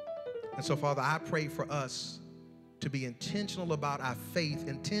 And so, Father, I pray for us to be intentional about our faith,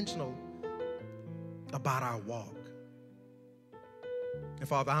 intentional about our walk. And,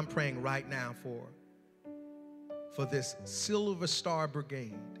 Father, I'm praying right now for this Silver Star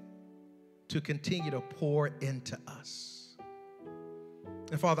Brigade to continue to pour into us.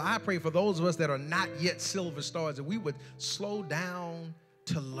 And Father, I pray for those of us that are not yet Silver Stars that we would slow down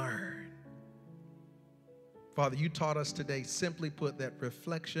to learn. Father, you taught us today, simply put, that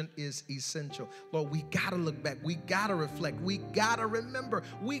reflection is essential. Lord, we got to look back. We got to reflect. We got to remember.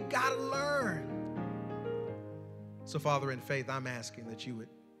 We got to learn. So, Father, in faith, I'm asking that you would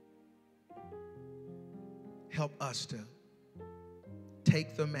help us to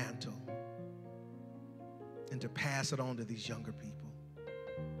take the mantle and to pass it on to these younger people.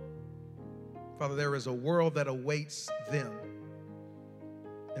 Father, there is a world that awaits them.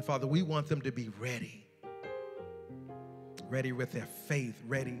 And Father, we want them to be ready. Ready with their faith,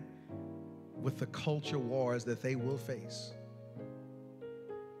 ready with the culture wars that they will face.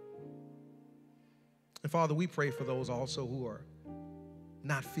 And Father, we pray for those also who are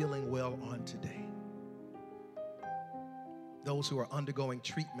not feeling well on today. Those who are undergoing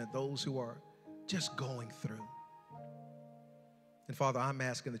treatment, those who are just going through. And Father, I'm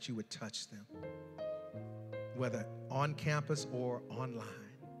asking that you would touch them, whether on campus or online.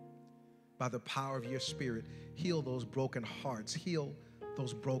 By the power of your Spirit, heal those broken hearts, heal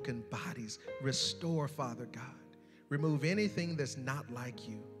those broken bodies. Restore, Father God. Remove anything that's not like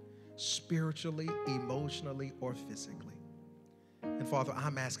you, spiritually, emotionally, or physically. And Father,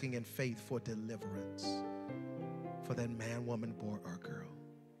 I'm asking in faith for deliverance for that man, woman, boy, or girl.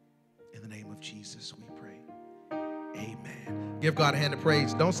 In the name of Jesus, we pray. Amen. Give God a hand of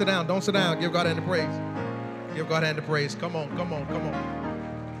praise. Don't sit down. Don't sit down. Give God a hand of praise. Give God a hand of praise. Come on, come on, come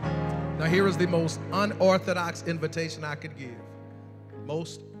on. Now, here is the most unorthodox invitation I could give.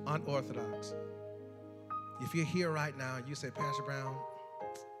 Most unorthodox. If you're here right now and you say, Pastor Brown,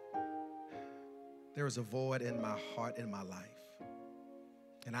 there is a void in my heart, in my life.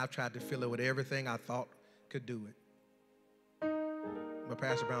 And I've tried to fill it with everything I thought could do it. But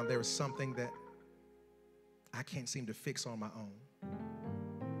Pastor Brown, there is something that I can't seem to fix on my own.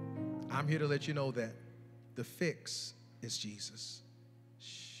 I'm here to let you know that the fix is Jesus.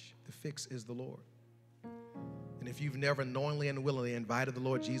 The fix is the Lord. And if you've never knowingly and willingly invited the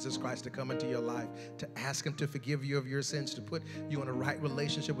Lord Jesus Christ to come into your life, to ask him to forgive you of your sins, to put you in a right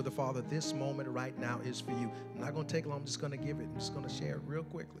relationship with the Father, this moment right now is for you. I'm not going to take long. I'm just going to give it. I'm just going to share it real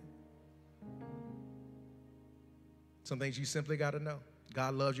quickly. Some things you simply got to know.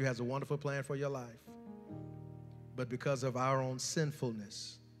 God loves you, has a wonderful plan for your life. But because of our own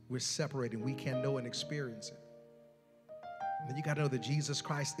sinfulness, we're separated. We can't know and experience it. And then you got to know that Jesus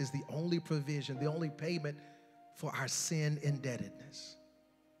Christ is the only provision, the only payment for our sin indebtedness.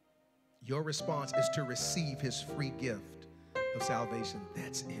 Your response is to receive his free gift of salvation.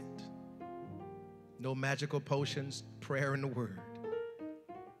 That's it. No magical potions, prayer and the word.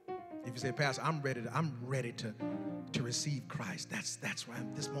 If you say, Pastor, I'm ready to receive Christ. That's why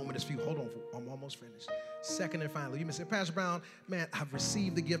this moment is for you. Hold on, I'm almost finished. Second and finally, you may say, Pastor Brown, man, I've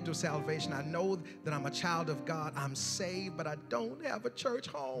received the gift of salvation. I know that I'm a child of God. I'm saved, but I don't have a church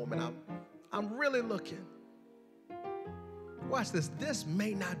home, and I'm really looking. Watch this. This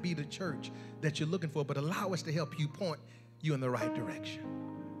may not be the church that you're looking for, but allow us to help you point you in the right direction.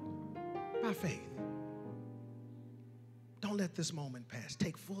 By faith. Don't let this moment pass.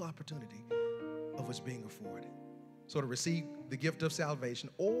 Take full opportunity of what's being afforded. So to receive the gift of salvation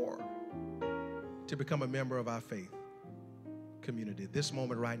or to become a member of our faith community, this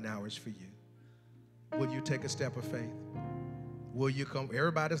moment right now is for you. Will you take a step of faith? Will you come?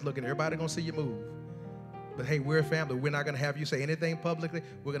 Everybody's looking. Everybody's going to see you move. But hey, we're a family. We're not going to have you say anything publicly.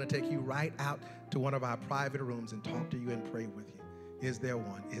 We're going to take you right out to one of our private rooms and talk to you and pray with you. Is there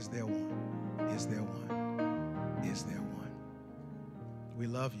one? Is there one? Is there one? Is there one? We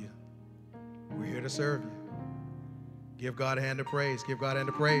love you. We're here to serve you. Give God a hand of praise. Give God a hand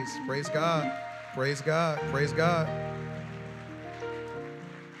of praise. Praise God. Praise God. Praise God.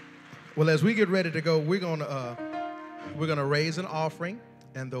 Well, as we get ready to go, we're gonna raise an offering,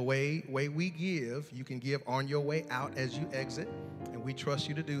 and the way we give, you can give on your way out as you exit, and we trust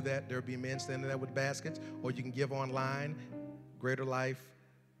you to do that. There'll be men standing there with baskets, or you can give online,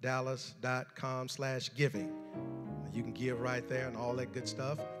 greaterlifedallas.com/giving. You can give right there and all that good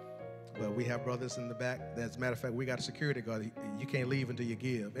stuff. But we have brothers in the back. As a matter of fact, we got a security guard. You can't leave until you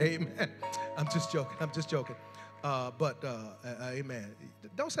give. Amen. I'm just joking. I'm just joking. Amen.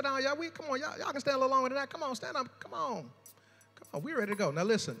 Don't sit down, y'all. Come on, y'all can stand a little longer than that. Come on, stand up. Come on. Come on, we're ready to go. Now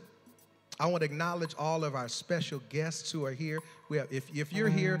listen, I want to acknowledge all of our special guests who are here. If you're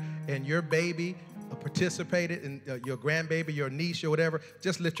here and your baby participated in your grandbaby, your niece, or whatever,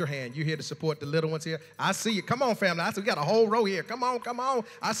 just lift your hand. You're here to support the little ones here. I see you. Come on, family. I see we got a whole row here. Come on, come on.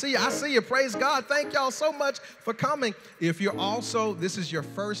 I see you. I see you. Praise God. Thank y'all so much for coming. If you're also, this is your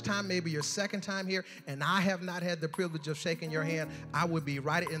first time, maybe your second time here, and I have not had the privilege of shaking your hand, I would be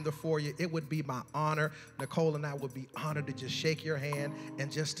right in the foyer. It would be my honor. Nicole and I would be honored to just shake your hand and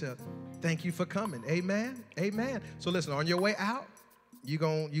just to thank you for coming. Amen. Amen. So listen, on your way out, you're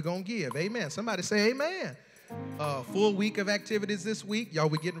gonna give. Amen. Somebody say amen. Full week of activities this week. Y'all,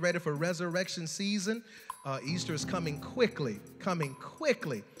 we're getting ready for resurrection season. Easter is coming quickly.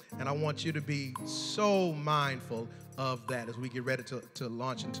 And I want you to be so mindful of that as we get ready to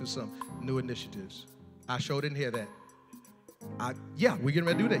launch into some new initiatives. I sure didn't hear that. Yeah, we're getting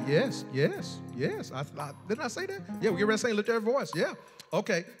ready to do that. Yes. Didn't I say that? Yeah, we're getting ready to sing Lift Every Voice. Yeah.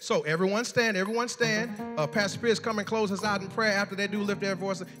 Okay, so everyone stand. Pastor Spears, come and close us out in prayer after they do Lift Their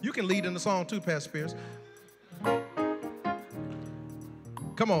Voice. You can lead in the song too, Pastor Spears.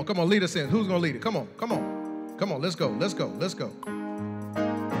 Come on, lead us in. Who's going to lead it? Come on, let's go.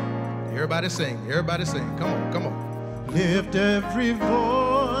 Everybody sing. Come on. Lift every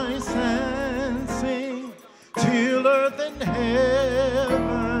voice and sing till earth and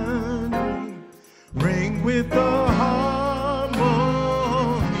heaven ring with the harmony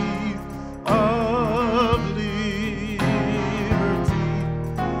of liberty.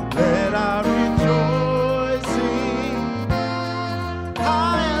 Let our rejoicing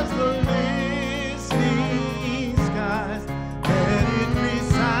high as the listening skies. Let it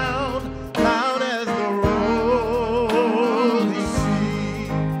resound loud as the rolling sea.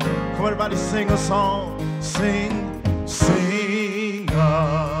 Come on, everybody, sing a song. Sing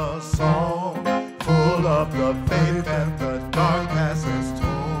a song full of the faith that the dark past has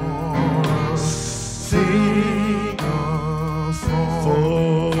torn. Sing a song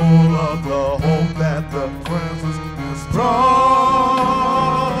full of the hope that the presence has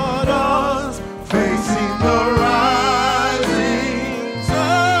brought us, facing the rising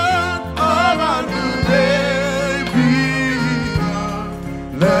sun of our new day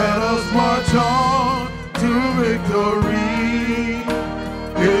begun. Let us march on to victory.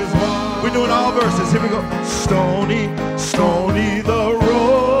 We're doing all verses. Here we go. Stony the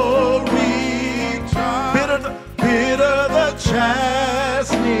road we trod. Bitter the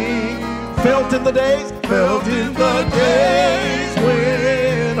chastening. Felt in the days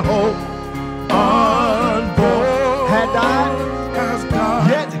when hope unborn had died.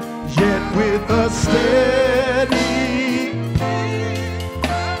 Yet with a steady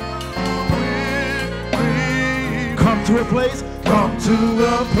come to a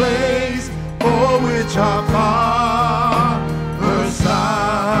place for which our Father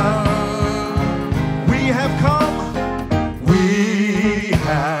sighed. We have come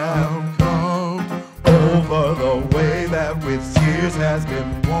over the way that with tears has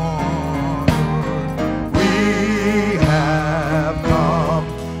been won. We have come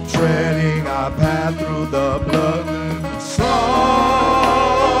treading our path through the blood and slaughter.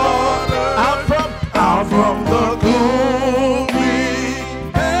 Out from the gloom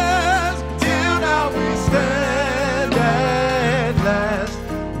we passed, till now we stand at last,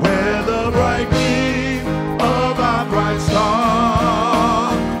 where the bright beam of our bright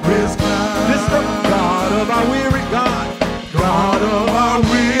star is cast. This is the God of our weary God of our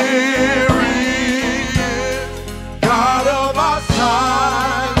weary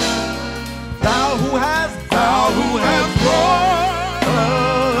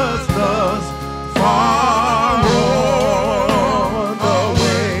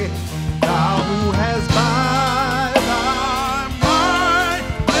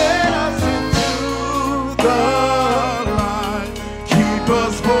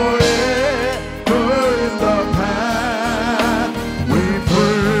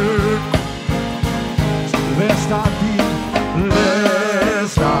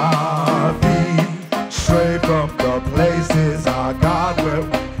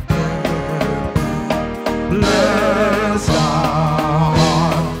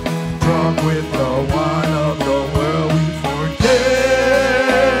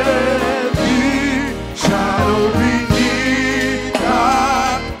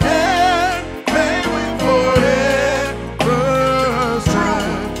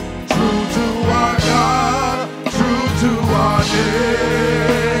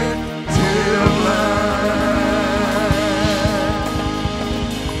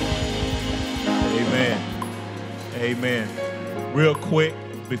Amen. Real quick,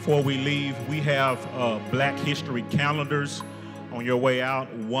 before we leave, we have Black History calendars on your way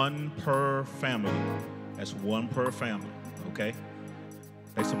out, one per family. That's one per family, okay?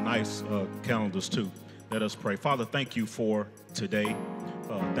 There's some nice calendars too. Let us pray. Father, thank you for today.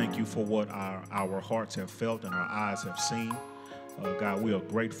 Thank you for what our hearts have felt and our eyes have seen. God, we are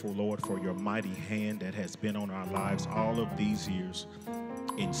grateful, Lord, for your mighty hand that has been on our lives all of these years.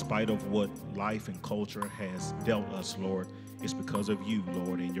 In spite of what life and culture has dealt us, Lord, it's because of you,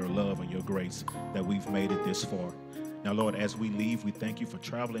 Lord, and your love and your grace that we've made it this far. Now, Lord, as we leave, we thank you for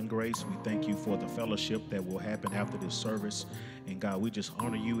traveling grace. We thank you for the fellowship that will happen after this service. And God, we just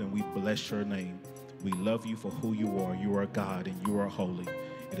honor you and we bless your name. We love you for who you are. You are God and you are holy.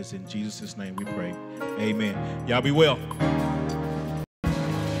 It is in Jesus' name we pray. Amen. Y'all be well.